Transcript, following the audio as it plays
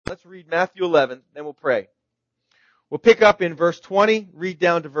Let's read Matthew 11, then we'll pray. We'll pick up in verse 20, read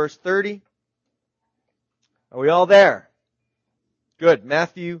down to verse 30. Are we all there? Good.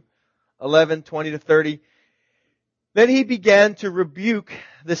 Matthew 11, 20 to 30. Then he began to rebuke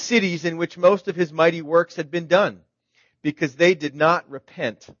the cities in which most of his mighty works had been done, because they did not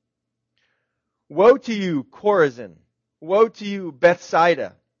repent. Woe to you, Chorazin! Woe to you,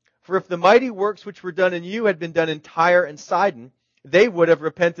 Bethsaida! For if the mighty works which were done in you had been done in Tyre and Sidon, they would have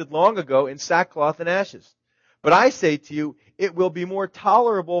repented long ago in sackcloth and ashes. But I say to you, it will be more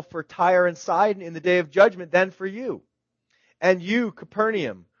tolerable for Tyre and Sidon in the day of judgment than for you. And you,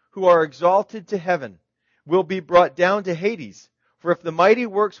 Capernaum, who are exalted to heaven, will be brought down to Hades. For if the mighty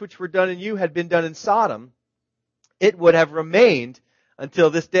works which were done in you had been done in Sodom, it would have remained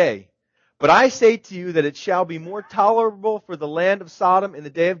until this day. But I say to you that it shall be more tolerable for the land of Sodom in the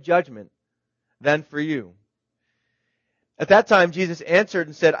day of judgment than for you. At that time Jesus answered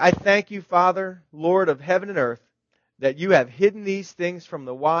and said, I thank you, Father, Lord of heaven and earth, that you have hidden these things from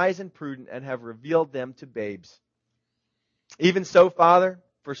the wise and prudent and have revealed them to babes. Even so, Father,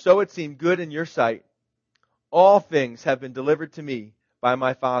 for so it seemed good in your sight. All things have been delivered to me by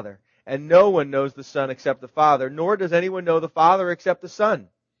my Father, and no one knows the Son except the Father, nor does anyone know the Father except the Son,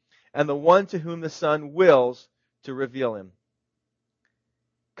 and the one to whom the Son wills to reveal him.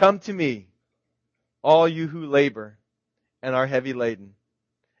 Come to me, all you who labor and are heavy laden,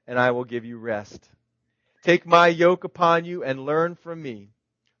 and I will give you rest. Take my yoke upon you and learn from me,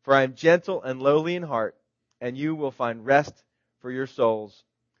 for I am gentle and lowly in heart, and you will find rest for your souls.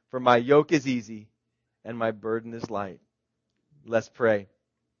 For my yoke is easy and my burden is light. Let's pray.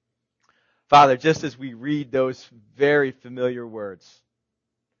 Father, just as we read those very familiar words,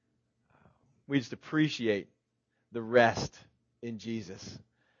 we just appreciate the rest in Jesus.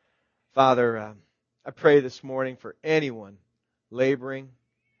 Father, I pray this morning for anyone laboring,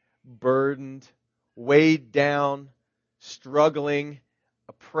 burdened, weighed down, struggling,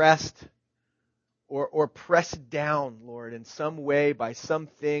 oppressed, or pressed down, Lord, in some way by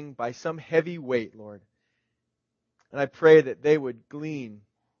something, by some heavy weight, Lord. And I pray that they would glean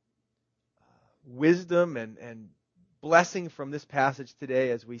wisdom and blessing from this passage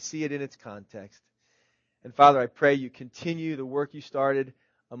today as we see it in its context. And Father, I pray you continue the work you started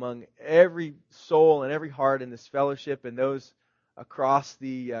among every soul and every heart in this fellowship and those across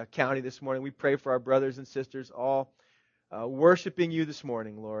the county this morning. We pray for our brothers and sisters all worshiping you this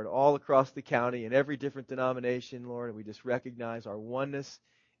morning, Lord, all across the county in every different denomination, Lord. And we just recognize our oneness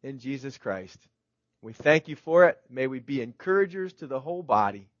in Jesus Christ. We thank you for it. May we be encouragers to the whole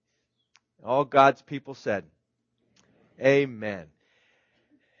body. All God's people said, amen.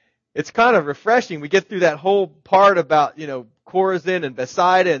 It's kind of refreshing. We get through that whole part about, Chorazin and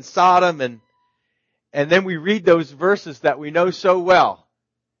Bethsaida and Sodom, and then we read those verses that we know so well.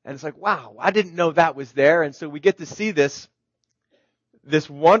 And it's like, wow, I didn't know that was there. And so we get to see this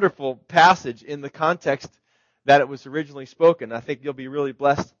wonderful passage in the context that it was originally spoken. I think you'll be really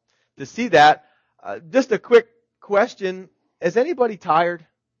blessed to see that. Just a quick question. Is anybody tired?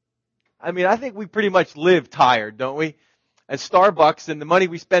 I mean, I think we pretty much live tired, don't we? At Starbucks, and the money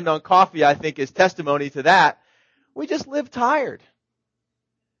we spend on coffee, I think, is testimony to that. We just live tired.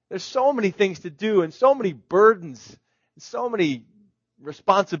 There's so many things to do and so many burdens, and so many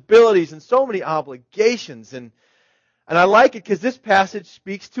responsibilities and so many obligations. And I like it because this passage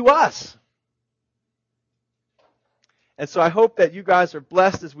speaks to us. And so I hope that you guys are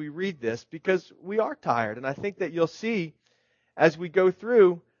blessed as we read this because we are tired. And I think that you'll see as we go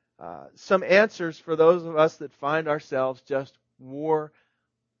through some answers for those of us that find ourselves just wore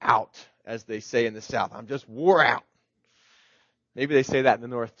out, as they say in the South. I'm just wore out. Maybe they say that in the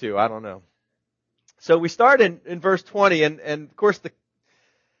North too. I don't know. So we start in verse 20, and of course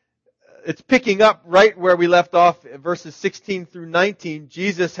it's picking up right where we left off, verses 16 through 19.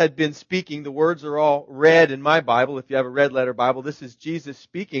 Jesus had been speaking. The words are all red in my Bible. If you have a red letter Bible, this is Jesus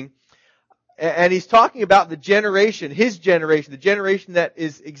speaking. And he's talking about the generation, his generation, the generation that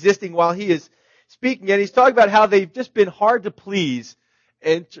is existing while he is speaking. And he's talking about how they've just been hard to please,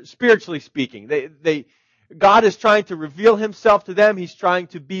 and spiritually speaking. God is trying to reveal himself to them. He's trying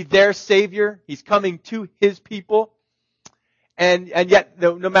to be their Savior. He's coming to his people. And yet,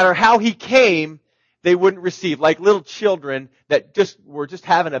 no matter how he came, they wouldn't receive. Like little children that were just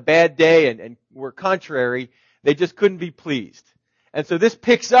having a bad day and were contrary, they just couldn't be pleased. And so this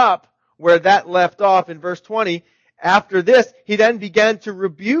picks up where that left off in verse 20. After this, he then began to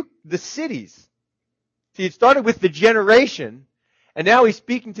rebuke the cities. See, it started with the generation, and now he's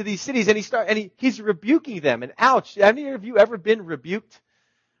speaking to these cities, and he's rebuking them. And ouch, have any of you ever been rebuked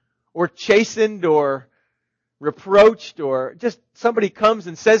or chastened or reproached, or just somebody comes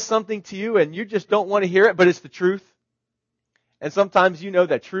and says something to you and you just don't want to hear it, but it's the truth. And sometimes you know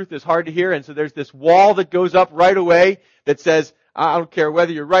that truth is hard to hear, and so there's this wall that goes up right away that says, I don't care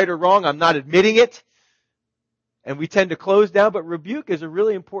whether you're right or wrong, I'm not admitting it. And we tend to close down, but rebuke is a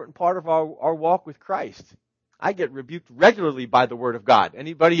really important part of our walk with Christ. I get rebuked regularly by the Word of God.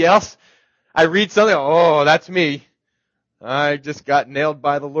 Anybody else? I read something, oh, that's me. I just got nailed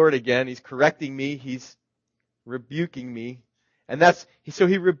by the Lord again. He's correcting me. He's rebuking me. And so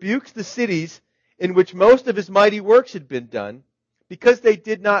he rebukes the cities in which most of his mighty works had been done because they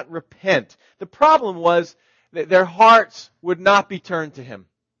did not repent. The problem was that their hearts would not be turned to him.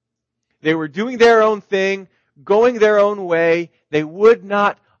 They were doing their own thing, going their own way. They would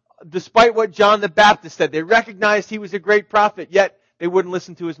not, despite what John the Baptist said, they recognized he was a great prophet, yet they wouldn't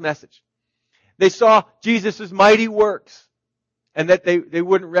listen to his message. They saw Jesus' mighty works, and that they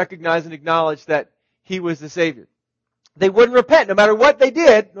wouldn't recognize and acknowledge that he was the Savior. They wouldn't repent, no matter what they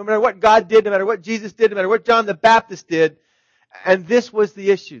did, no matter what God did, no matter what Jesus did, no matter what John the Baptist did. And this was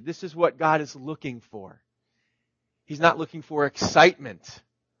the issue. This is what God is looking for. He's not looking for excitement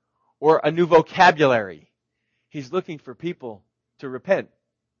or a new vocabulary. He's looking for people to repent,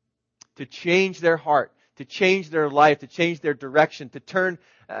 to change their heart, to change their life, to change their direction, to turn,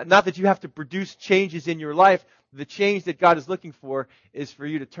 not that you have to produce changes in your life. The change that God is looking for is for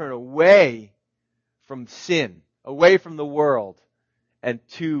you to turn away from sin, away from the world, and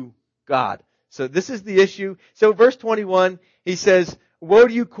to God. So this is the issue. So verse 21, he says, Woe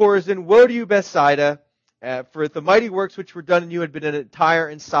to you, Chorazin! Woe to you, Bethsaida! For if the mighty works which were done in you had been in Tyre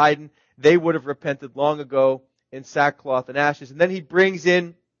and Sidon, they would have repented long ago in sackcloth and ashes. And then he brings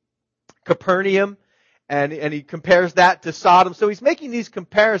in Capernaum, and he compares that to Sodom. So he's making these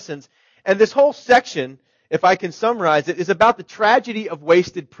comparisons. And this whole section, if I can summarize it, is about the tragedy of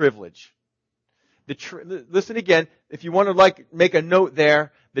wasted privilege. Listen again, if you want to make a note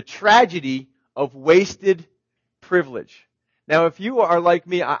there, the tragedy of wasted privilege. Now, if you are like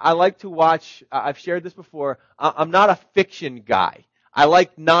me, I like to watch, I've shared this before, I'm not a fiction guy. I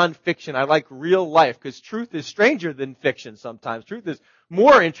like nonfiction. I like real life, because truth is stranger than fiction sometimes. Truth is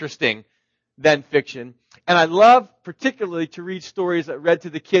more interesting than fiction. And I love particularly to read stories I read to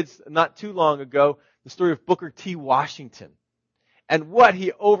the kids not too long ago, the story of Booker T. Washington. And what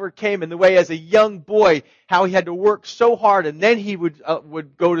he overcame in the way as a young boy, how he had to work so hard, and then he would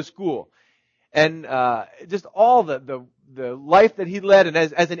go to school. And just all the life that he led, and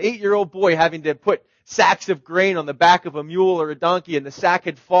as an 8-year-old boy having to put sacks of grain on the back of a mule or a donkey, and the sack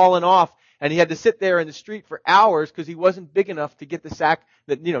had fallen off, and he had to sit there in the street for hours because he wasn't big enough to get the sack,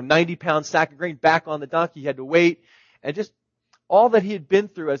 90-pound sack of grain back on the donkey. He had to wait, and just all that he had been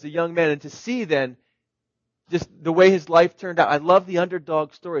through as a young man, and to see then just the way his life turned out. I love the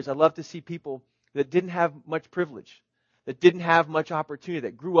underdog stories. I love to see people that didn't have much privilege, that didn't have much opportunity,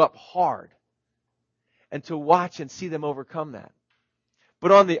 that grew up hard, and to watch and see them overcome that.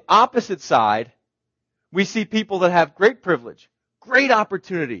 But on the opposite side, we see people that have great privilege, great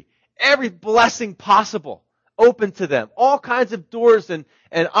opportunity, every blessing possible open to them, all kinds of doors and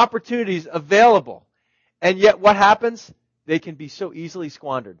opportunities available. And yet what happens? They can be so easily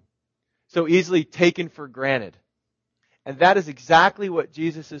squandered, so easily taken for granted. And that is exactly what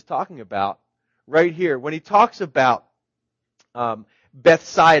Jesus is talking about right here. When he talks about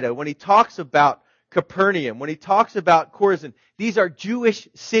Bethsaida, when he talks about Capernaum, when he talks about Chorazin, these are Jewish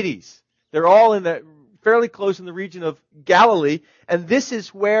cities. They're all fairly close in the region of Galilee, and this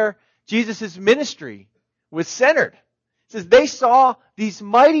is where Jesus' ministry was centered. It says they saw these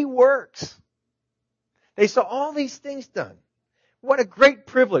mighty works. They saw all these things done. What a great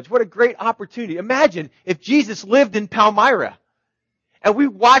privilege. What a great opportunity. Imagine if Jesus lived in Palmyra and we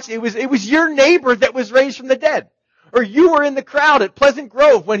watched, it was your neighbor that was raised from the dead. Or you were in the crowd at Pleasant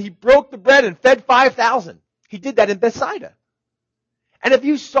Grove when he broke the bread and fed 5,000. He did that in Bethsaida. And if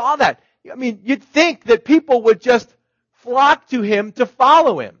you saw that, you'd think that people would just flock to him to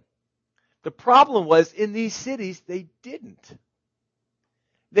follow him. The problem was in these cities, they didn't.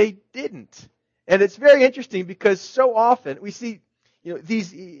 They didn't. And it's very interesting because so often we see,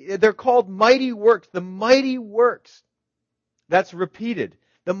 they're called mighty works. The mighty works. That's repeated.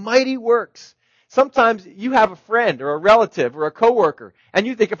 The mighty works. Sometimes you have a friend or a relative or a coworker, and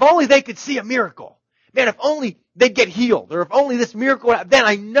you think, if only they could see a miracle. Man, if only they get healed, or if only this miracle, then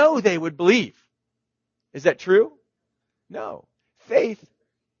I know they would believe. Is that true? No. Faith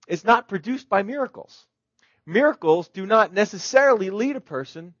is not produced by miracles. Miracles do not necessarily lead a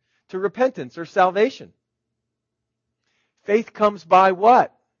person to repentance or salvation. Faith comes by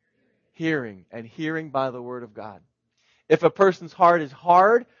what? Hearing, and hearing by the Word of God. If a person's heart is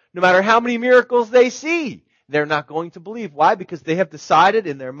hard, no matter how many miracles they see, They're not going to believe. Why? Because they have decided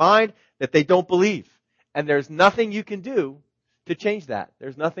in their mind that they don't believe. And there's nothing you can do to change that.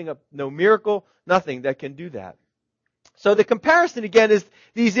 There's nothing, no miracle, nothing that can do that. So the comparison again is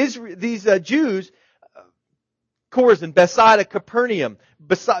these Jews, Chorazin, Bethsaida, Capernaum.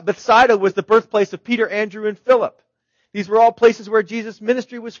 Bethsaida was the birthplace of Peter, Andrew, and Philip. These were all places where Jesus'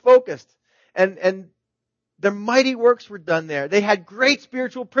 ministry was focused. And the mighty works were done there. They had great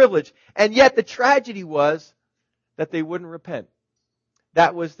spiritual privilege. And yet the tragedy was that they wouldn't repent.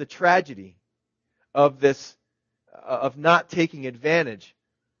 That was the tragedy of this, of not taking advantage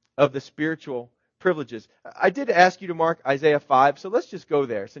of the spiritual privileges. I did ask you to mark Isaiah 5, so let's just go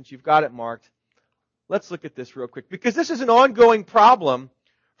there since you've got it marked. Let's look at this real quick because this is an ongoing problem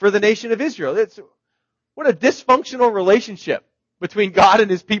for the nation of Israel. What a dysfunctional relationship between God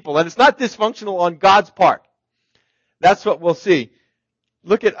and His people. And it's not dysfunctional on God's part. That's what we'll see.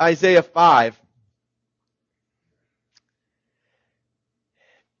 Look at Isaiah 5.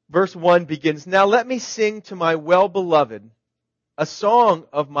 Verse 1 begins, "Now let me sing to my well-beloved a song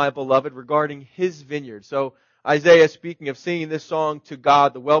of my beloved regarding His vineyard." So Isaiah speaking of singing this song to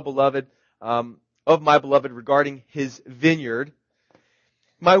God, the well-beloved of my beloved regarding His vineyard.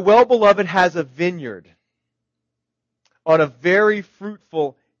 My well-beloved has a vineyard on a very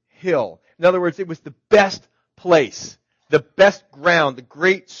fruitful hill. In other words, it was the best place, the best ground, the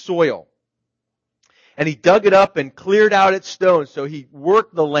great soil. And he dug it up and cleared out its stones. So he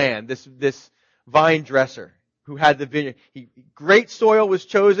worked the land, this vine dresser who had the vineyard. Great soil was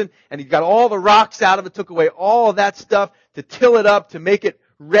chosen, and he got all the rocks out of it, took away all of that stuff to till it up, to make it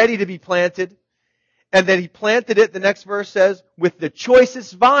ready to be planted. And then he planted it, the next verse says, with the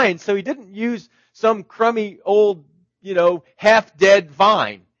choicest vine. So he didn't use some crummy old, half-dead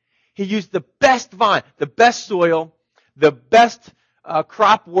vine. He used the best vine, the best soil, the best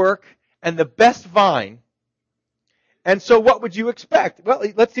crop work, and the best vine. And so what would you expect? Well,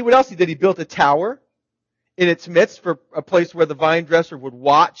 let's see what else he did. He built a tower in its midst for a place where the vine dresser would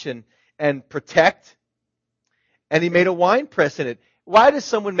watch and protect. And he made a wine press in it. Why does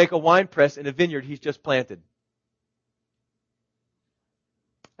someone make a wine press in a vineyard he's just planted?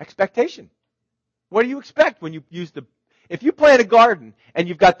 Expectation. What do you expect when you use if you plant a garden and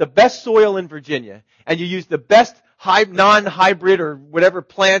you've got the best soil in Virginia and you use the best non-hybrid or whatever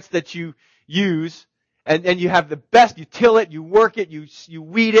plants that you use and you have the best, you till it, you work it, you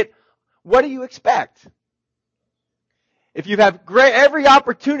weed it, what do you expect? If you have every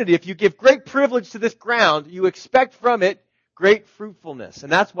opportunity, if you give great privilege to this ground, you expect from it great fruitfulness.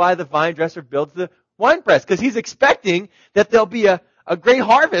 And that's why the vine dresser builds the wine press, because he's expecting that there'll be a great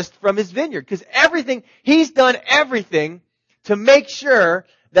harvest from his vineyard, because he's done everything to make sure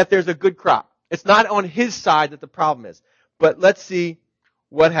that there's a good crop. It's not on his side that the problem is. But let's see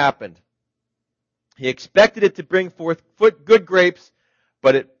what happened. He expected it to bring forth good grapes,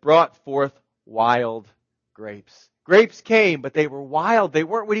 but it brought forth wild grapes. Grapes came, but they were wild. They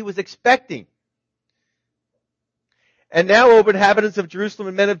weren't what he was expecting. And now, O inhabitants of Jerusalem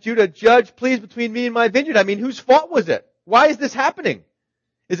and men of Judah, judge please between me and my vineyard. I mean, whose fault was it? Why is this happening?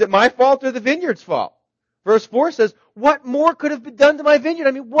 Is it my fault or the vineyard's fault? Verse 4 says, what more could have been done to my vineyard?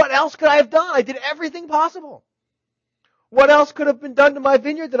 I mean, what else could I have done? I did everything possible. What else could have been done to my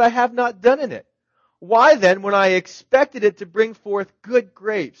vineyard that I have not done in it? Why then, when I expected it to bring forth good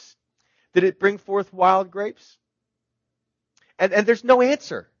grapes, did it bring forth wild grapes? And there's no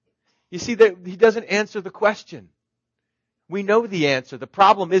answer. You see, that he doesn't answer the question. We know the answer. The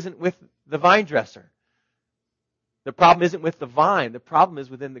problem isn't with the vine dresser. The problem isn't with the vine. The problem is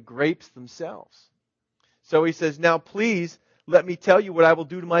within the grapes themselves. So he says, now please let me tell you what I will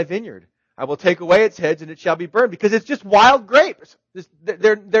do to my vineyard. I will take away its heads and it shall be burned, because it's just wild grapes.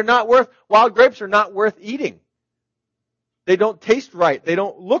 They're not wild grapes are not worth eating. They don't taste right. They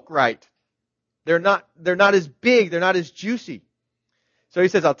don't look right. They're not as big. They're not as juicy. So he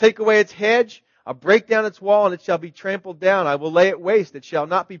says, I'll take away its hedge. I'll break down its wall and it shall be trampled down. I will lay it waste. It shall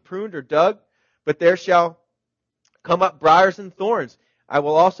not be pruned or dug, but there shall come up briars and thorns. I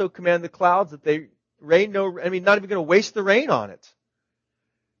will also command the clouds that they not even going to waste the rain on it.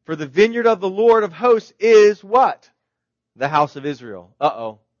 For the vineyard of the Lord of hosts is what? The house of Israel.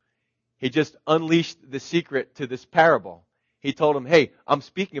 He just unleashed the secret to this parable. He told him, hey, I'm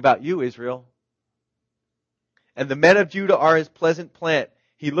speaking about you, Israel. And the men of Judah are his pleasant plant.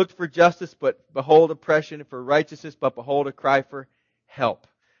 He looked for justice, but behold oppression, for righteousness, but behold a cry for help.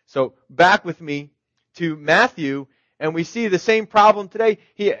 So back with me to Matthew, and we see the same problem today.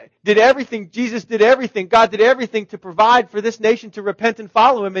 He did everything, Jesus did everything, God did everything to provide for this nation to repent and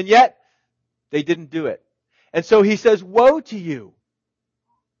follow Him, and yet they didn't do it. And so He says, woe to you.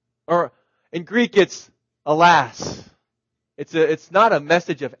 Or in Greek it's Alas. It's not a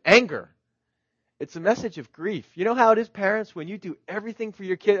message of anger. It's a message of grief. You know how it is, parents, when you do everything for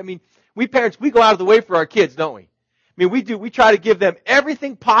your kid? I mean, we parents, we go out of the way for our kids, don't we? I mean, we try to give them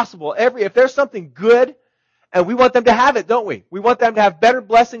everything possible. If there's something good, and we want them to have it, don't we? We want them to have better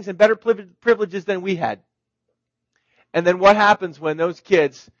blessings and better privileges than we had. And then what happens when those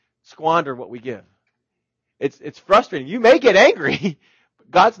kids squander what we give? It's frustrating. You may get angry, but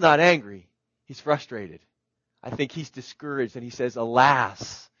God's not angry. He's frustrated. I think he's discouraged, and he says,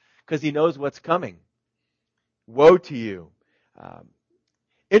 alas, because he knows what's coming. Woe to you.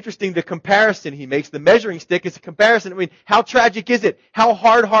 Interesting, the comparison he makes. The measuring stick is a comparison. I mean, how tragic is it? How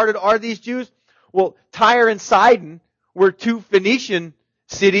hard-hearted are these Jews? Well, Tyre and Sidon were two Phoenician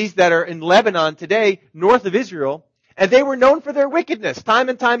cities that are in Lebanon today, north of Israel, and they were known for their wickedness. Time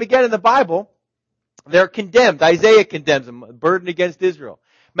and time again in the Bible, they're condemned. Isaiah condemns them, a burden against Israel.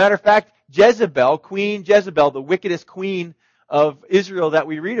 Matter of fact, Jezebel, Queen Jezebel, the wickedest queen of Israel that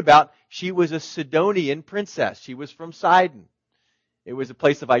we read about, she was a Sidonian princess. She was from Sidon. It was a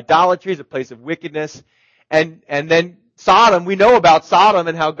place of idolatry, it's a place of wickedness. And then Sodom, we know about Sodom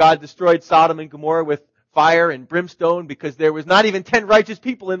and how God destroyed Sodom and Gomorrah with fire and brimstone because there was not even 10 righteous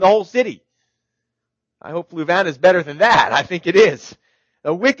people in the whole city. I hope Louvain is better than that. I think it is.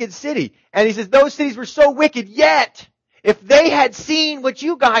 A wicked city. And he says those cities were so wicked, yet if they had seen what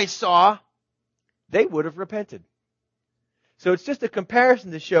you guys saw, they would have repented. So it's just a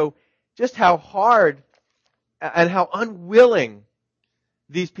comparison to show just how hard and how unwilling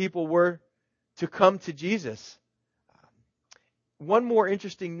these people were to come to Jesus. One more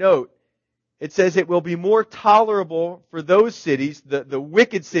interesting note. It says it will be more tolerable for those cities, the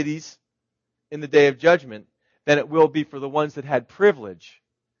wicked cities in the day of judgment, than it will be for the ones that had privilege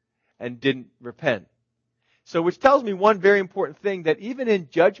and didn't repent. So which tells me one very important thing, that even in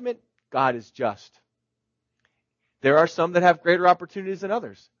judgment, God is just. There are some that have greater opportunities than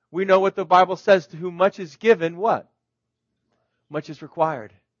others. We know what the Bible says, to whom much is given, what? Much is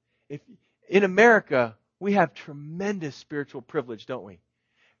required. In America, we have tremendous spiritual privilege, don't we?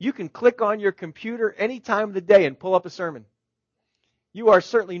 You can click on your computer any time of the day and pull up a sermon. You are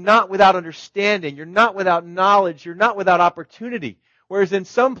certainly not without understanding. You're not without knowledge. You're not without opportunity. Whereas in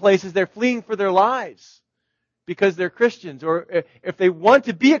some places, they're fleeing for their lives because they're Christians. Or if they want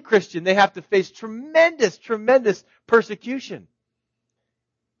to be a Christian, they have to face tremendous, tremendous persecution.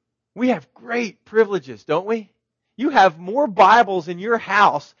 We have great privileges, don't we? You have more Bibles in your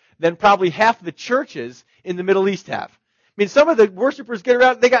house than probably half the churches in the Middle East have. I mean, some of the worshipers get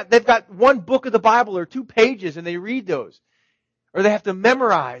around, they've got one book of the Bible or 2 pages and they read those. Or they have to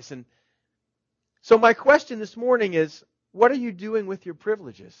memorize. And so my question this morning is, what are you doing with your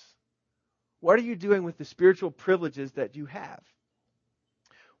privileges? What are you doing with the spiritual privileges that you have?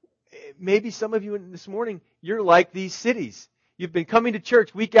 Maybe some of you this morning, you're like these cities. You've been coming to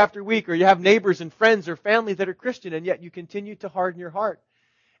church week after week, or you have neighbors and friends or family that are Christian, and yet you continue to harden your heart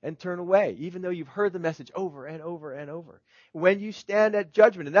and turn away, even though you've heard the message over and over and over. When you stand at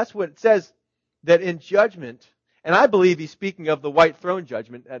judgment, and that's what it says, that in judgment, and I believe he's speaking of the white throne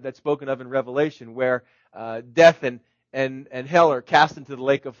judgment that's spoken of in Revelation, where death and hell are cast into the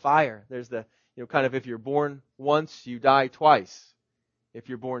lake of fire. There's the, kind of, if you're born once, you die twice. If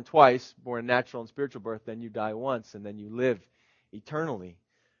you're born twice, born natural and spiritual birth, then you die once, and then you live eternally.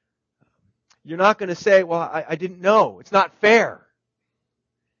 You're not going to say, well, I didn't know. It's not fair.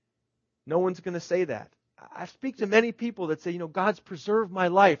 No one's going to say that. I speak to many people that say, God's preserved my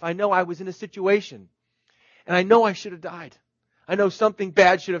life. I know I was in a situation, and I know I should have died. I know something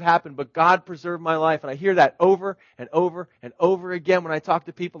bad should have happened, but God preserved my life. And I hear that over and over and over again when I talk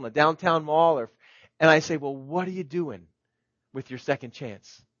to people in the downtown mall. And I say, well, what are you doing with your second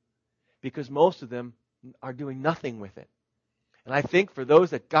chance? Because most of them are doing nothing with it. And I think for those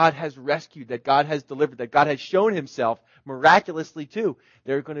that God has rescued, that God has delivered, that God has shown himself miraculously to,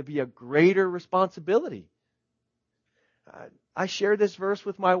 there's going to be a greater responsibility. I share this verse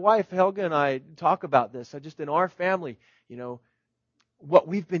with my wife. Helga and I talk about this. Just in our family, what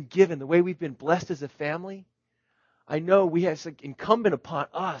we've been given, the way we've been blessed as a family, I know it's incumbent upon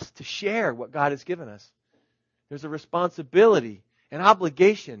us to share what God has given us. There's a responsibility, an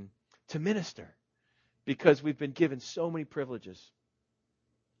obligation to minister, because we've been given so many privileges.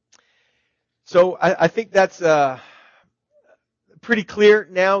 So I think that's pretty clear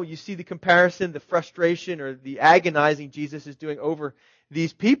now. You see the comparison, the frustration, or the agonizing Jesus is doing over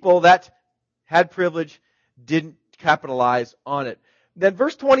these people that had privilege, didn't capitalize on it. Then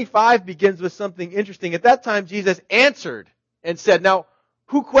verse 25 begins with something interesting. At that time, Jesus answered and said, now,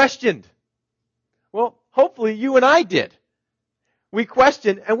 who questioned? Well, hopefully you and I did. We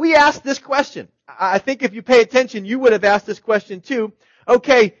questioned, and we asked this question. I think if you pay attention, you would have asked this question too.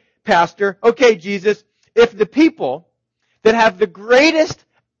 Okay, Pastor. Okay, Jesus. If the people that have the greatest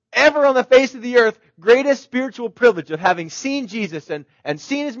ever on the face of the earth, greatest spiritual privilege of having seen Jesus and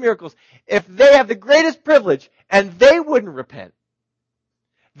seen His miracles, if they have the greatest privilege and they wouldn't repent,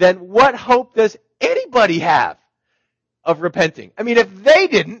 then what hope does anybody have of repenting? I mean, if they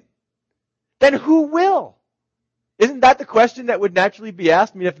didn't, then who will? Isn't that the question that would naturally be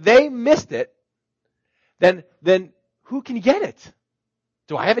asked? I mean, if they missed it, then who can get it?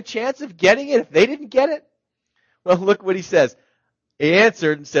 Do I have a chance of getting it if they didn't get it? Well, look what he says. He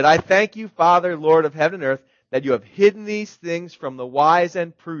answered and said, I thank you, Father, Lord of heaven and earth, that you have hidden these things from the wise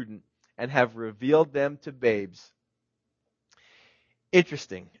and prudent and have revealed them to babes.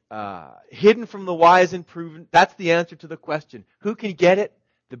 Interesting. Hidden from the wise and prudent. That's the answer to the question. Who can get it?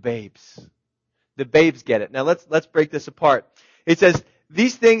 The babes. The babes get it. Now let's break this apart. It says,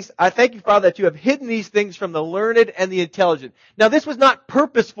 these things, I thank you, Father, that you have hidden these things from the learned and the intelligent. Now this was not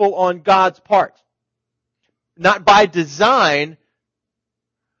purposeful on God's part. Not by design,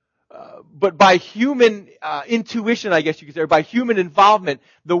 but by human intuition, I guess you could say, or by human involvement.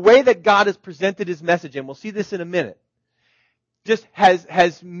 The way that God has presented His message, and we'll see this in a minute, just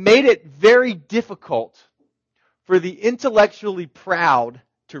has made it very difficult for the intellectually proud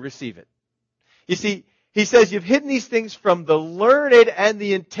to receive it. You see, he says, you've hidden these things from the learned and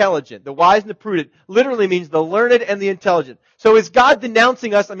the intelligent. The wise and the prudent literally means the learned and the intelligent. So is God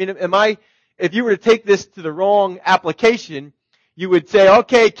denouncing us? I mean, if you were to take this to the wrong application, you would say,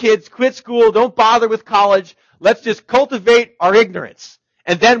 okay, kids, quit school, don't bother with college, let's just cultivate our ignorance,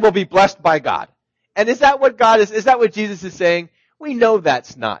 and then we'll be blessed by God. And is that what Jesus is saying? We know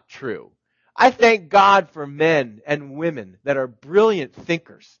that's not true. I thank God for men and women that are brilliant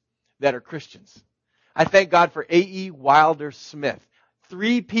thinkers that are Christians. I thank God for A.E. Wilder Smith,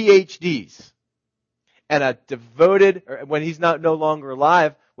 3 PhDs, and a devoted, or when he's no longer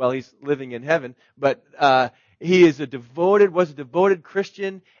alive, well, he's living in heaven, but he was a devoted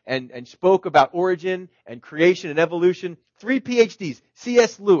Christian and spoke about origin and creation and evolution. 3 PhDs.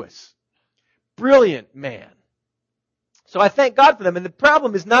 C.S. Lewis. Brilliant man. So I thank God for them. And the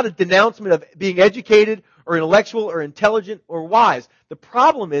problem is not a denouncement of being educated or intellectual or intelligent or wise. The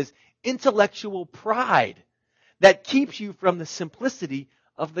problem is intellectual pride that keeps you from the simplicity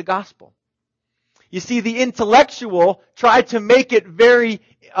of the gospel. You see, the intellectual tried to make it very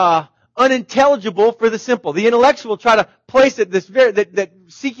unintelligible for the simple. The intellectual try to place it that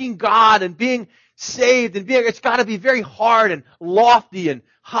seeking God and being saved and it's got to be very hard and lofty and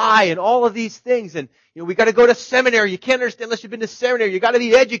high and all of these things. And we got to go to seminary. You can't understand unless you've been to seminary. You got to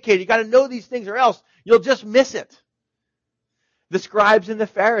be educated. You got to know these things, or else you'll just miss it. The scribes and the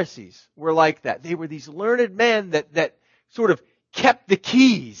Pharisees were like that. They were these learned men that sort of kept the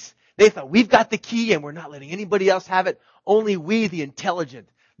keys. They thought, we've got the key and we're not letting anybody else have it. Only we, the intelligent,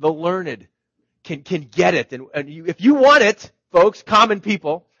 the learned, can get it. And if you want it, folks, common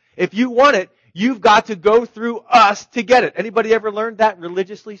people, if you want it, you've got to go through us to get it. Anybody ever learned that,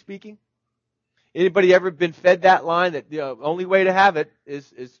 religiously speaking? Anybody ever been fed that line that the only way to have it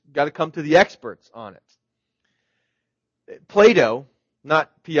is got to come to the experts on it? Plato,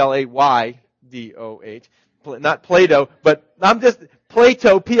 not P-L-A-Y-D-O-H, not Plato, but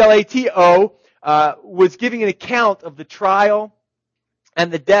Plato, P-L-A-T-O, was giving an account of the trial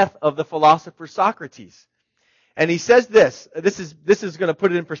and the death of the philosopher Socrates. And he says this is going to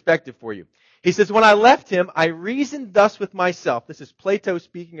put it in perspective for you. He says, when I left him, I reasoned thus with myself. This is Plato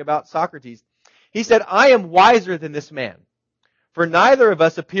speaking about Socrates. He said, I am wiser than this man, for neither of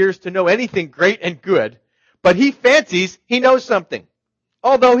us appears to know anything great and good, but he fancies he knows something,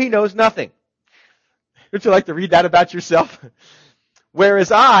 although he knows nothing. Would you like to read that about yourself?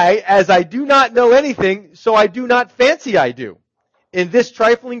 Whereas as I do not know anything, so I do not fancy I do. In this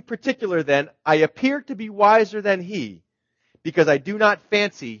trifling particular, then, I appear to be wiser than he, because I do not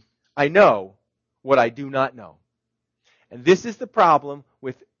fancy I know what I do not know. And this is the problem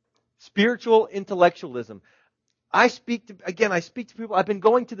with spiritual intellectualism. I speak to people. I've been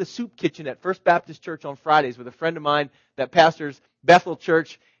going to the soup kitchen at First Baptist Church on Fridays with a friend of mine that pastors Bethel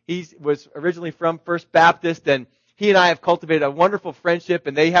Church. He was originally from First Baptist, and he and I have cultivated a wonderful friendship,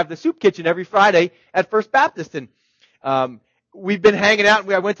 and they have the soup kitchen every Friday at First Baptist. And we've been hanging out,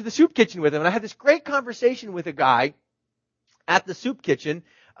 and I went to the soup kitchen with him, and I had this great conversation with a guy at the soup kitchen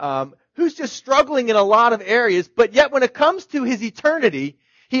who's just struggling in a lot of areas, but yet when it comes to his eternity,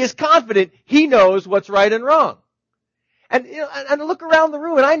 he is confident he knows what's right and wrong. And I look around the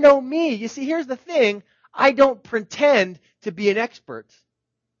room, and I know me. You see, here's the thing. I don't pretend to be an expert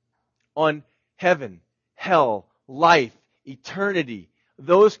on heaven, hell, life, eternity,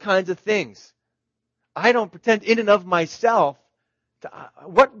 those kinds of things. I don't pretend in and of myself to,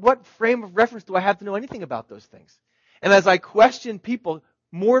 what frame of reference do I have to know anything about those things? And as I question people,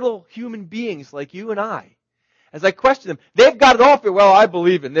 mortal human beings like you and I, as I question them, they've got it all for, well, I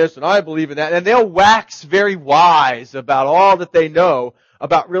believe in this and I believe in that, and they'll wax very wise about all that they know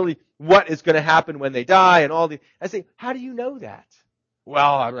about really what is going to happen when they die and all the. I say, how do you know that?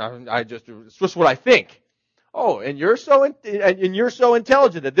 Well, it's just what I think. Oh, and you're so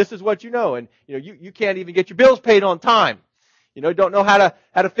intelligent that this is what you know, and you can't even get your bills paid on time. Don't know how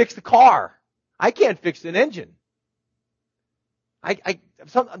to fix the car. I can't fix an engine.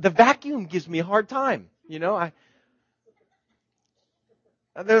 The vacuum gives me a hard time. There are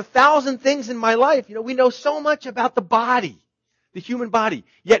 1,000 things in my life. We know so much about the body, the human body,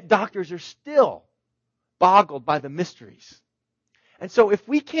 yet doctors are still boggled by the mysteries. And so if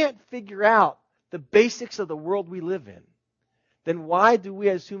we can't figure out the basics of the world we live in, then why do we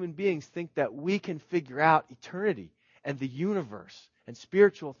as human beings think that we can figure out eternity and the universe and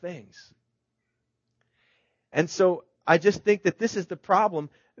spiritual things? And so I just think that this is the problem.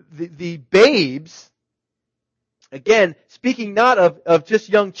 The babes, again, speaking not of just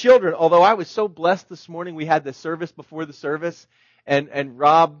young children, although I was so blessed this morning, we had the service before the service, and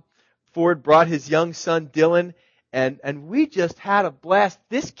Rob Ford brought his young son Dylan, and we just had a blast.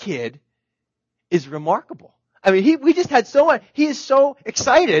 This kid is remarkable. I mean, we just had so much. He is so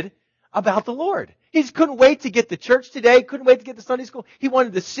excited about the Lord. He just couldn't wait to get to church today, couldn't wait to get to Sunday school. He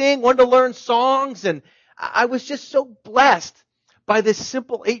wanted to sing, wanted to learn songs, and I was just so blessed by this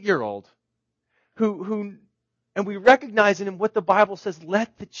simple 8-year-old who, and we recognize in him what the Bible says,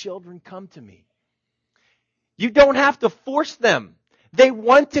 let the children come to me. You don't have to force them. They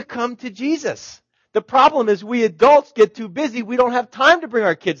want to come to Jesus. The problem is we adults get too busy. We don't have time to bring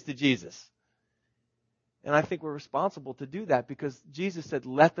our kids to Jesus. And I think we're responsible to do that because Jesus said,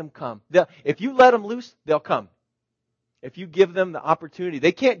 let them come. If you let them loose, they'll come. If you give them the opportunity.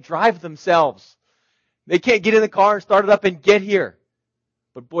 They can't drive themselves. They can't get in the car and start it up and get here.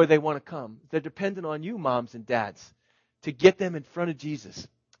 But boy, they want to come. They're dependent on you, moms and dads, to get them in front of Jesus.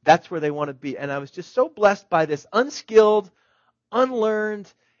 That's where they want to be. And I was just so blessed by this unskilled,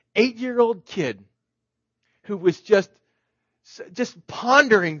 unlearned 8-year-old kid who was just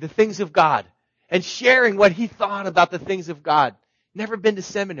pondering the things of God and sharing what he thought about the things of God. Never been to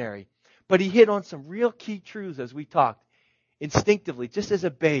seminary, but he hit on some real key truths as we talked, instinctively, just as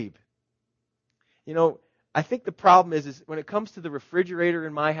a babe. I think the problem is when it comes to the refrigerator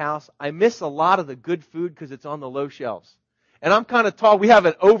in my house, I miss a lot of the good food because it's on the low shelves. And I'm kind of tall. We have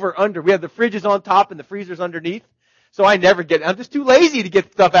an over-under. We have the fridges on top and the freezers underneath. So I never I'm just too lazy to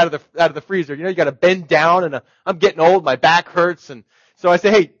get stuff out of the freezer. You got to bend down, and I'm getting old. My back hurts, and so I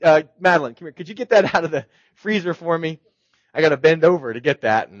say, hey, Madeline, come here. Could you get that out of the freezer for me? I got to bend over to get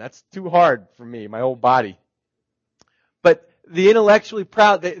that, and that's too hard for me, my old body. But the intellectually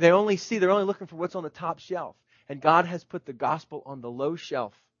proud, they're only looking for what's on the top shelf. And God has put the gospel on the low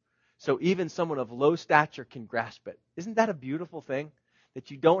shelf. So even someone of low stature can grasp it. Isn't that a beautiful thing?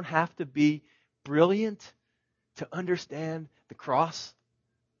 That you don't have to be brilliant to understand the cross.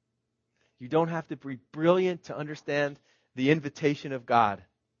 You don't have to be brilliant to understand the invitation of God.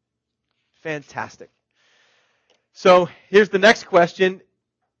 Fantastic. So here's the next question.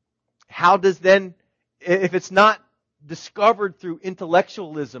 How does then, if it's not discovered through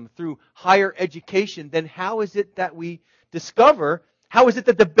intellectualism, through higher education, then how is it that we discover, how is it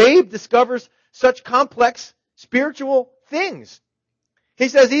that the babe discovers such complex spiritual things? He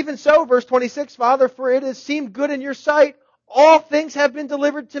says, even so, verse 26, Father, for it has seemed good in your sight. All things have been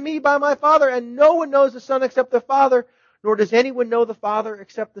delivered to me by my Father, and no one knows the Son except the Father, nor does anyone know the Father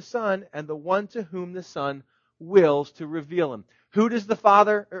except the Son, and the one to whom the Son wills to reveal him. Who does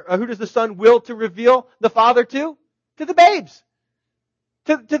the Son will to reveal the Father to? To the babes.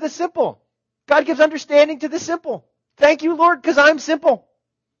 To the simple. God gives understanding to the simple. Thank you, Lord, because I'm simple.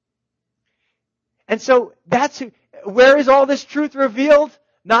 And so where is all this truth revealed?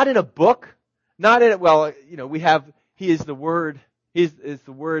 Not in a book. Not in He is the Word. He is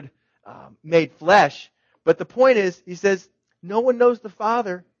the Word made flesh. But the point is, he says, no one knows the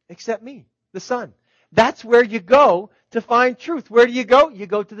Father except me, the Son. That's where you go to find truth. Where do you go? You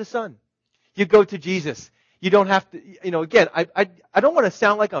go to the Son. You go to Jesus. You don't have to, again, I don't want to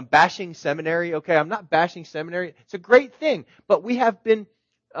sound like I'm bashing seminary, okay? I'm not bashing seminary. It's a great thing. But we have been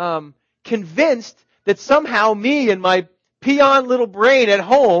convinced that somehow me and my peon little brain at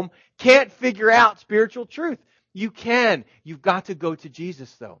home can't figure out spiritual truth. You can. You've got to go to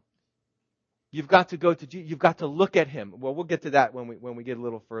Jesus, though. You've got to go to Jesus. You've got to look at Him. Well, we'll get to that when we get a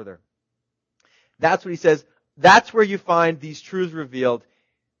little further. That's what he says. That's where you find these truths revealed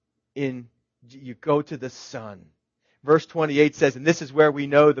in you go to the Son. Verse 28 says, and this is where we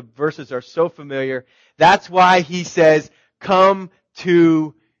know the verses are so familiar, that's why he says, come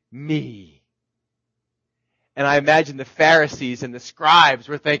to me. And I imagine the Pharisees and the scribes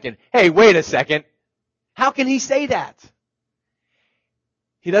were thinking, hey, wait a second. How can he say that?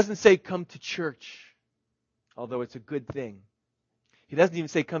 He doesn't say come to church, although it's a good thing. He doesn't even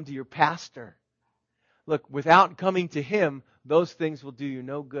say come to your pastor. Look, without coming to him, those things will do you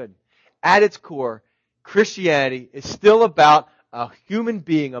no good. At its core, Christianity is still about a human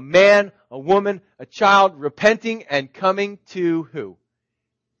being, a man, a woman, a child, repenting and coming to who?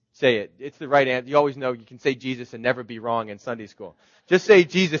 Say it. It's the right answer. You always know you can say Jesus and never be wrong in Sunday school. Just say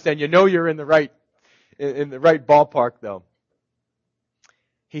Jesus and you know you're in the right ballpark though.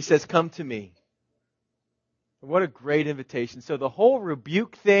 He says, come to me. What a great invitation. So the whole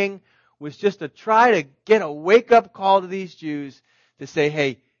rebuke thing was just to try to get a wake-up call to these Jews to say,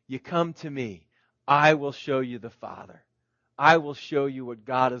 hey, you come to me. I will show you the Father. I will show you what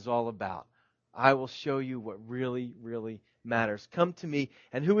God is all about. I will show you what really, really matters. Come to me.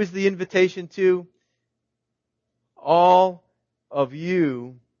 And who is the invitation to? All of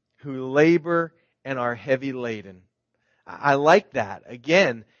you who labor and are heavy laden. I like that.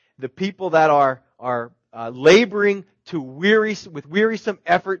 Again, the people that are laboring with wearisome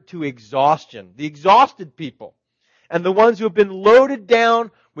effort to exhaustion. The exhausted people. And the ones who have been loaded down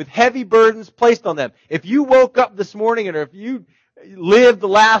with heavy burdens placed on them. If you woke up this morning or if you lived the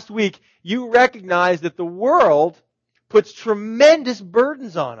last week, you recognize that the world puts tremendous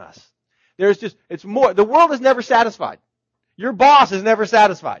burdens on us. It's more. The world is never satisfied. Your boss is never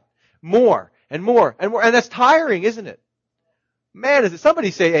satisfied. More and more and more. And that's tiring, isn't it? Man, is it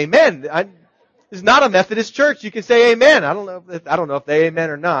somebody say amen? This is not a Methodist church. You can say amen. I don't know if they amen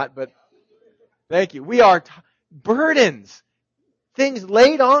or not, but thank you. We are burdens. Things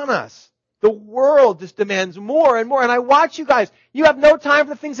laid on us. The world just demands more and more. And I watch you guys. You have no time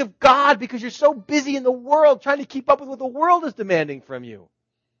for the things of God because you're so busy in the world trying to keep up with what the world is demanding from you.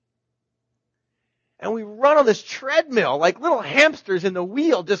 And we run on this treadmill like little hamsters in the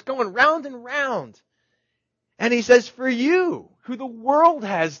wheel, just going round and round. And he says, for you, who the world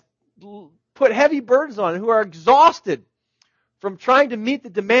has put heavy burdens on, who are exhausted from trying to meet the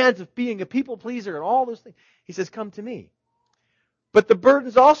demands of being a people pleaser and all those things, he says, come to me. But the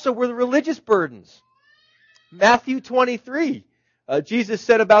burdens also were the religious burdens. Matthew 23, Jesus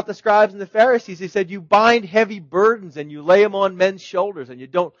said about the scribes and the Pharisees, he said, you bind heavy burdens and you lay them on men's shoulders and you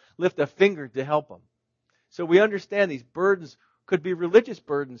don't lift a finger to help them. So we understand these burdens could be religious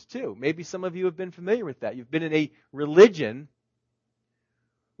burdens too. Maybe some of you have been familiar with that. You've been in a religion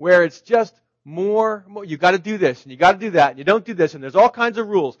where it's just more, you got to do this and you got to do that and you don't do this and there's all kinds of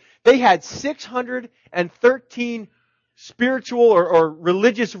rules. They had 613 spiritual or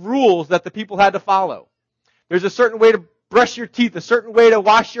religious rules that the people had to follow. There's a certain way to brush your teeth, a certain way to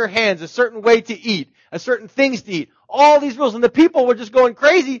wash your hands, a certain way to eat, a certain things to eat. All these rules. And the people were just going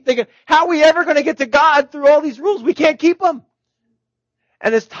crazy thinking, how are we ever going to get to God through all these rules? We can't keep them.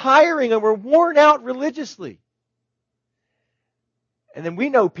 And it's tiring and we're worn out religiously. And then we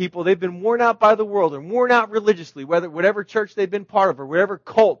know people, they've been worn out by the world and worn out religiously, whatever church they've been part of or whatever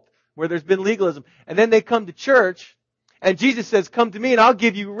cult where there's been legalism. And then they come to church and Jesus says, come to me and I'll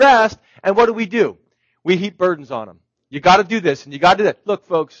give you rest. And what do? We heap burdens on them. You got to do this and you got to do that. Look,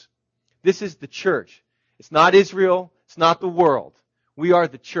 folks, this is the church. It's not Israel. It's not the world. We are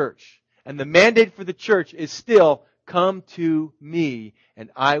the church. And the mandate for the church is still, come to me and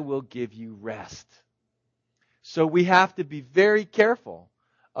I will give you rest. So we have to be very careful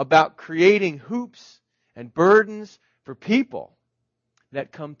about creating hoops and burdens for people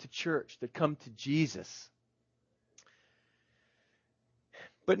that come to church, that come to Jesus.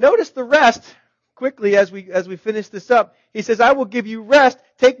 But notice the rest quickly as we finish this up. He says, I will give you rest.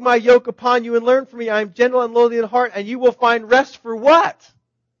 Take my yoke upon you and learn from me. I am gentle and lowly in heart, and you will find rest for what?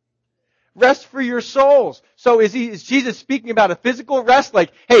 Rest for your souls. So is Jesus speaking about a physical rest?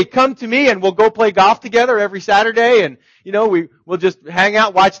 Like, hey, come to me and we'll go play golf together every Saturday and, we'll just hang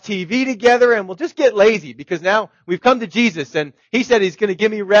out, watch TV together and we'll just get lazy because now we've come to Jesus and He said He's going to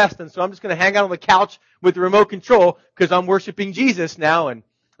give me rest and so I'm just going to hang out on the couch with the remote control because I'm worshiping Jesus now and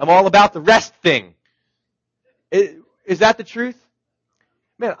I'm all about the rest thing. Is that the truth?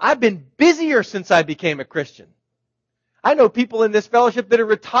 Man, I've been busier since I became a Christian. I know people in this fellowship that are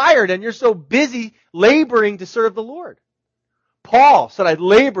retired and you're so busy laboring to serve the Lord. Paul said, I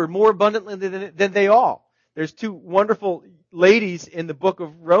labored more abundantly than they all. There's two wonderful ladies in the book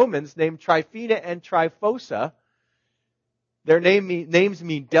of Romans named Tryphena and Tryphosa. Their names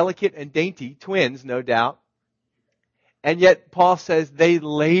mean delicate and dainty, twins, no doubt. And yet Paul says they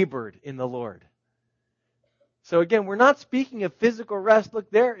labored in the Lord. So again, we're not speaking of physical rest. Look,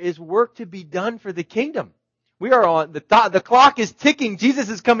 there is work to be done for the kingdom. We are on the clock is ticking. Jesus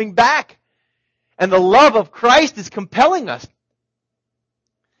is coming back. And the love of Christ is compelling us.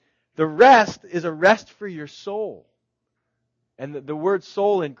 The rest is a rest for your soul. And the word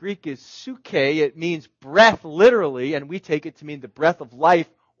soul in Greek is suke. It means breath literally, and we take it to mean the breath of life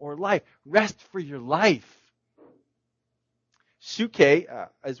or life. Rest for your life. Suke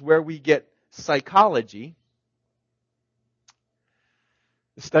is where we get psychology,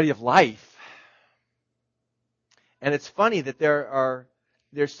 the study of life. And it's funny that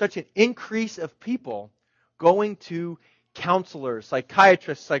there's such an increase of people going to counselors,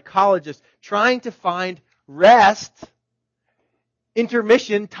 psychiatrists, psychologists, trying to find rest,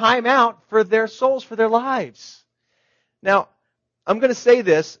 intermission, time out for their souls, for their lives. Now, I'm going to say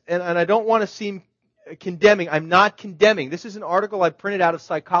this, and I don't want to seem condemning. I'm not condemning. This is an article I printed out of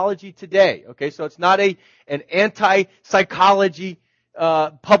Psychology Today. Okay, so it's not an anti-psychology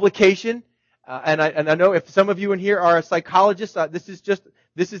publication. And I know if some of you in here are a psychologist, this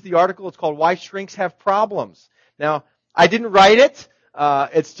is the article. It's called "Why Shrinks Have Problems." Now, I didn't write it.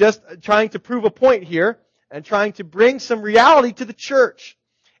 It's just trying to prove a point here and trying to bring some reality to the church.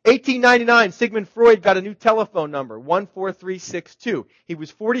 1899, Sigmund Freud got a new telephone number, 14362. He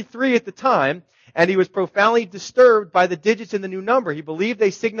was 43 at the time, and he was profoundly disturbed by the digits in the new number. He believed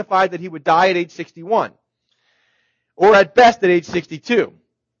they signified that he would die at age 61, or at best at age 62.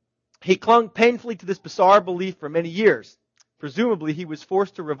 He clung painfully to this bizarre belief for many years. Presumably, he was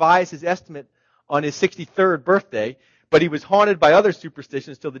forced to revise his estimate on his 63rd birthday, but he was haunted by other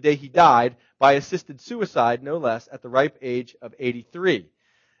superstitions till the day he died by assisted suicide, no less, at the ripe age of 83.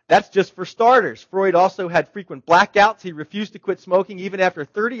 That's just for starters. Freud also had frequent blackouts. He refused to quit smoking even after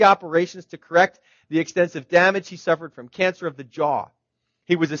 30 operations to correct the extensive damage he suffered from cancer of the jaw.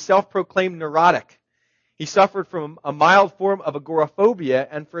 He was a self-proclaimed neurotic. He suffered from a mild form of agoraphobia,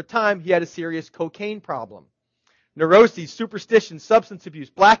 and for a time he had a serious cocaine problem. Neuroses, superstition, substance abuse,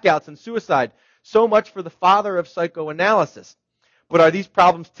 blackouts, and suicide. So much for the father of psychoanalysis. But are these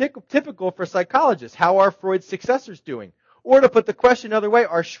problems typical for psychologists? How are Freud's successors doing? Or to put the question another way,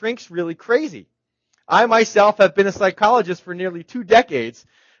 are shrinks really crazy? I myself have been a psychologist for nearly 2 decades.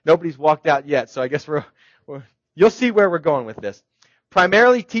 Nobody's walked out yet, so I guess you'll see where we're going with this.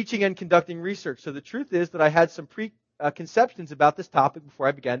 Primarily teaching and conducting research. So the truth is that I had some preconceptions about this topic before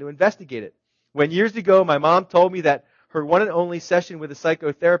I began to investigate it. When years ago my mom told me that her one and only session with a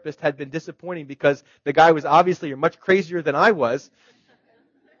psychotherapist had been disappointing because the guy was obviously much crazier than I was,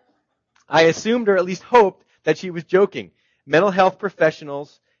 I assumed or at least hoped that she was joking. Mental health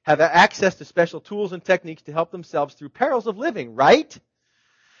professionals have access to special tools and techniques to help themselves through perils of living, right?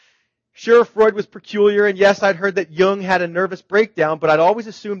 Sure, Freud was peculiar, and yes, I'd heard that Jung had a nervous breakdown, but I'd always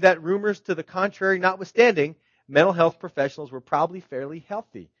assumed that rumors to the contrary notwithstanding, mental health professionals were probably fairly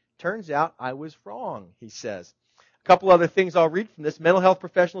healthy. Turns out I was wrong, he says. A couple other things I'll read from this. Mental health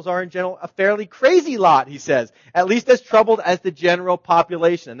professionals are in general a fairly crazy lot, he says. At least as troubled as the general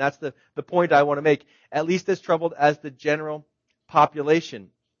population. And that's the point I want to make. At least as troubled as the general population.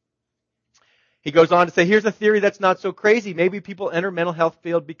 He goes on to say, here's a theory that's not so crazy. Maybe people enter mental health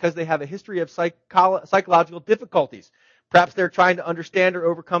field because they have a history of psychological difficulties. Perhaps they're trying to understand or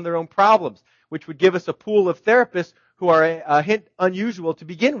overcome their own problems, which would give us a pool of therapists who are a hint unusual to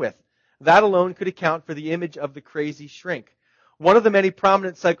begin with. That alone could account for the image of the crazy shrink. One of the many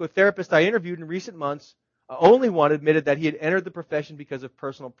prominent psychotherapists I interviewed in recent months, only one admitted that he had entered the profession because of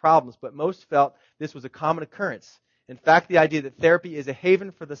personal problems, but most felt this was a common occurrence. In fact, the idea that therapy is a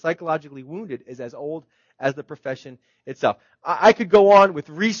haven for the psychologically wounded is as old as the profession itself. I could go on with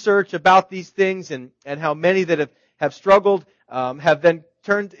research about these things and how many that have struggled have then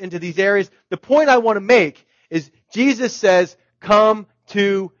turned into these areas. The point I want to make is Jesus says, come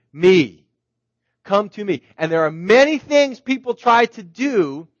to me. Come to me. And there are many things people try to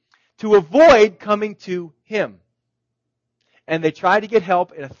do to avoid coming to Him. And they try to get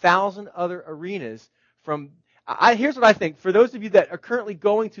help in 1,000 other arenas from... here's what I think. For those of you that are currently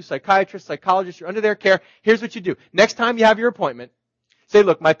going to psychiatrists, psychologists, you're under their care, here's what you do. Next time you have your appointment, say,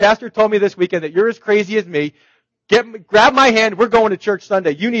 look, my pastor told me this weekend that you're as crazy as me. Grab my hand. We're going to church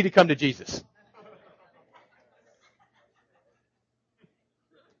Sunday. You need to come to Jesus.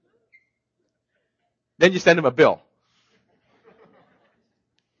 Then you send him a bill.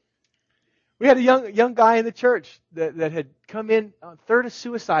 We had a young guy in the church that had come in on third of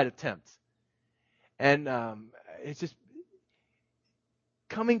suicide attempt. And it's just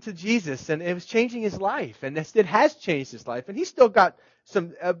coming to Jesus, and it was changing his life. And it has changed his life. And he's still got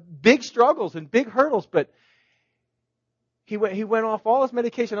some big struggles and big hurdles, but he went off all his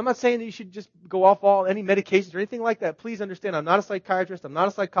medication. I'm not saying that you should just go off any medications or anything like that. Please understand, I'm not a psychiatrist. I'm not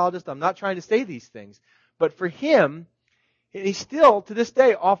a psychologist. I'm not trying to say these things. But for him, he's still, to this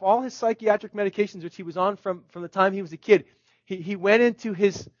day, off all his psychiatric medications, which he was on from the time he was a kid. He went into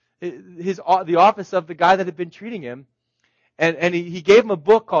the office of the guy that had been treating him, and he gave him a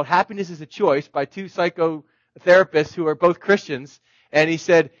book called Happiness is a Choice by two psychotherapists who are both Christians. And he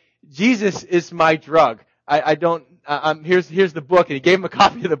said, Jesus is my drug. Here's the book. And he gave him a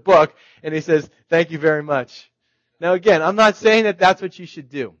copy of the book, and he says, thank you very much. Now again, I'm not saying that that's what you should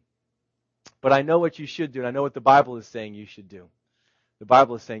do. But I know what you should do, and I know what the Bible is saying you should do. The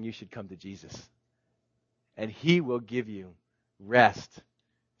Bible is saying you should come to Jesus. And He will give you rest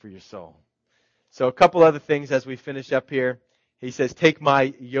for your soul. So a couple other things as we finish up here. He says, take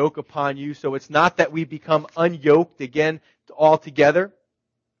my yoke upon you. So it's not that we become unyoked again altogether.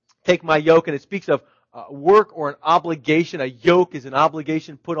 Take my yoke, and it speaks of work or an obligation. A yoke is an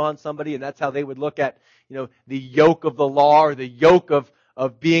obligation put on somebody, and that's how they would look at, the yoke of the law or the yoke of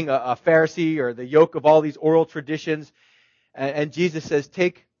being a Pharisee or the yoke of all these oral traditions. And Jesus says,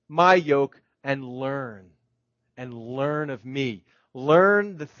 take my yoke and learn of me.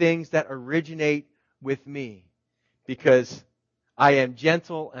 Learn the things that originate with me, because I am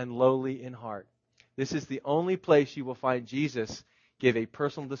gentle and lowly in heart. This is the only place you will find Jesus give a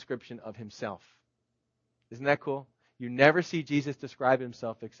personal description of Himself. Isn't that cool? You never see Jesus describe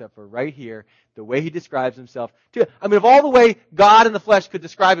Himself except for right here, the way He describes Himself. Of all the way God in the flesh could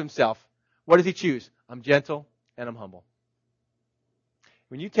describe Himself, what does He choose? I'm gentle and I'm humble.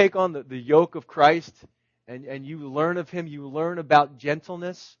 When you take on the yoke of Christ and you learn of Him, you learn about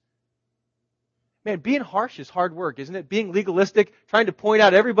gentleness. Man, being harsh is hard work, isn't it? Being legalistic, trying to point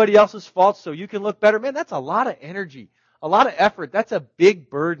out everybody else's faults so you can look better. Man, that's a lot of energy, a lot of effort. That's a big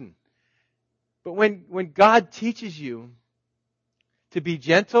burden. But when God teaches you to be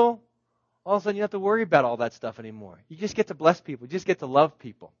gentle, all of a sudden you don't have to worry about all that stuff anymore. You just get to bless people. You just get to love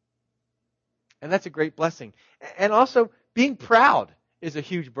people. And that's a great blessing. And also, being proud is a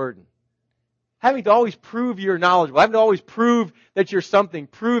huge burden. Having to always prove you're knowledgeable, having to always prove that you're something,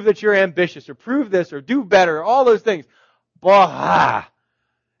 prove that you're ambitious, or prove this, or do better, all those things.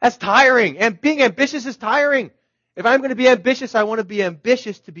 That's tiring. And being ambitious is tiring. If I'm going to be ambitious, I want to be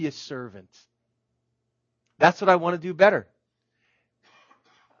ambitious to be a servant. That's what I want to do better.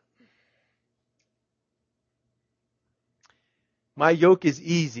 My yoke is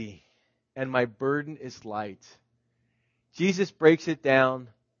easy and my burden is light. Jesus breaks it down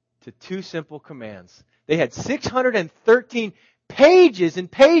to two simple commands. They had 613 pages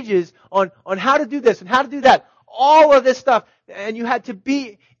and pages on how to do this and how to do that. All of this stuff. And you had to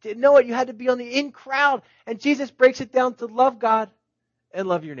know it, you had to be on the in crowd. And Jesus breaks it down to love God and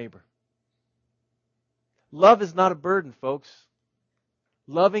love your neighbor. Love is not a burden, folks.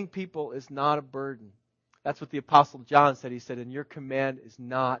 Loving people is not a burden. That's what the Apostle John said. He said, and your command is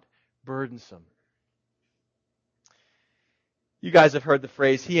not burdensome. You guys have heard the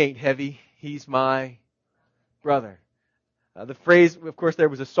phrase, he ain't heavy, he's my brother. The phrase, of course, there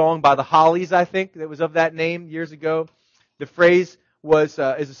was a song by the Hollies, I think, that was of that name years ago. The phrase is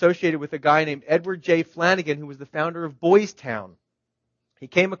associated with a guy named Edward J. Flanagan, who was the founder of Boys Town. He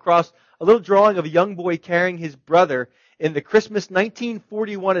came across a little drawing of a young boy carrying his brother in the Christmas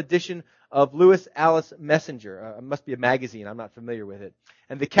 1941 edition of Lewis Alice Messenger. It must be a magazine. I'm not familiar with it.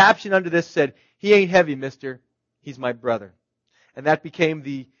 And the caption under this said, he ain't heavy, mister. He's my brother. And that became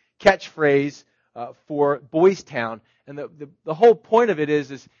the catchphrase for Boys Town. And the whole point of it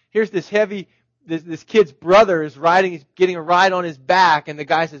is here's this heavy, this kid's brother is getting a ride on his back. And the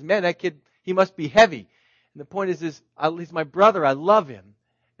guy says, man, that kid, he must be heavy. And the point is he's my brother. I love him.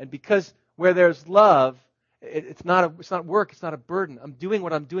 And because where there's love, it's not work. It's not a burden. I'm doing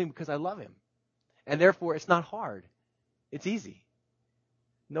what I'm doing because I love him. And therefore, it's not hard. It's easy.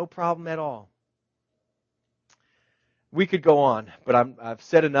 No problem at all. We could go on, but I've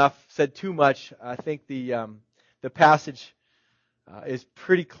said enough, said too much. I think the passage is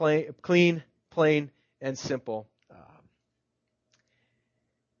pretty clean, plain, and simple.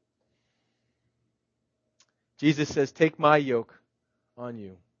 Jesus says, take my yoke on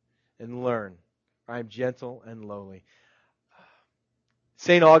you and learn. I am gentle and lowly.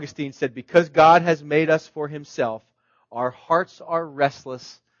 St. Augustine said, because God has made us for Himself, our hearts are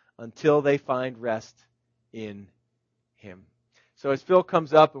restless until they find rest in Him. So as Phil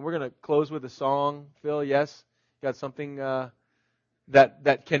comes up, and we're going to close with a song. Phil, yes? Got something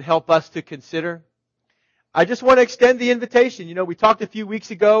that can help us to consider? I just want to extend the invitation. We talked a few weeks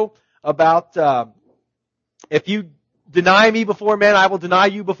ago about if you deny me before men, I will deny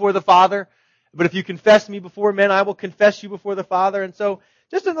you before the Father. But if you confess me before men, I will confess you before the Father. And so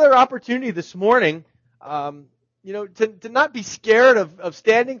just another opportunity this morning, to not be scared of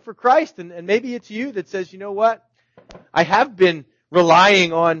standing for Christ. And maybe it's you that says, you know what? I have been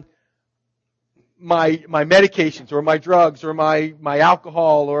relying on my medications or my drugs or my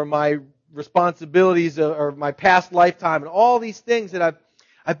alcohol or my responsibilities or my past lifetime and all these things that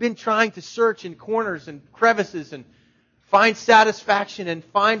I've been trying to search in corners and crevices and find satisfaction and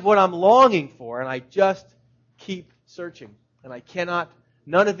find what I'm longing for, and I just keep searching. And I cannot,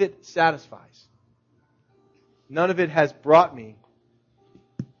 none of it satisfies. None of it has brought me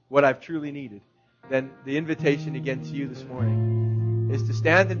what I've truly needed. Then the invitation again to you this morning is to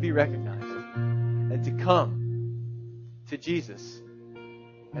stand and be recognized and to come to Jesus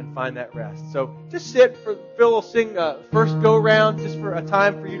and find that rest. So just sit. Phil will sing first go round just for a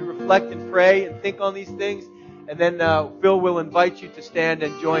time for you to reflect and pray and think on these things. And then Phil will invite you to stand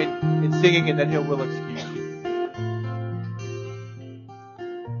and join in singing, and then will excuse you.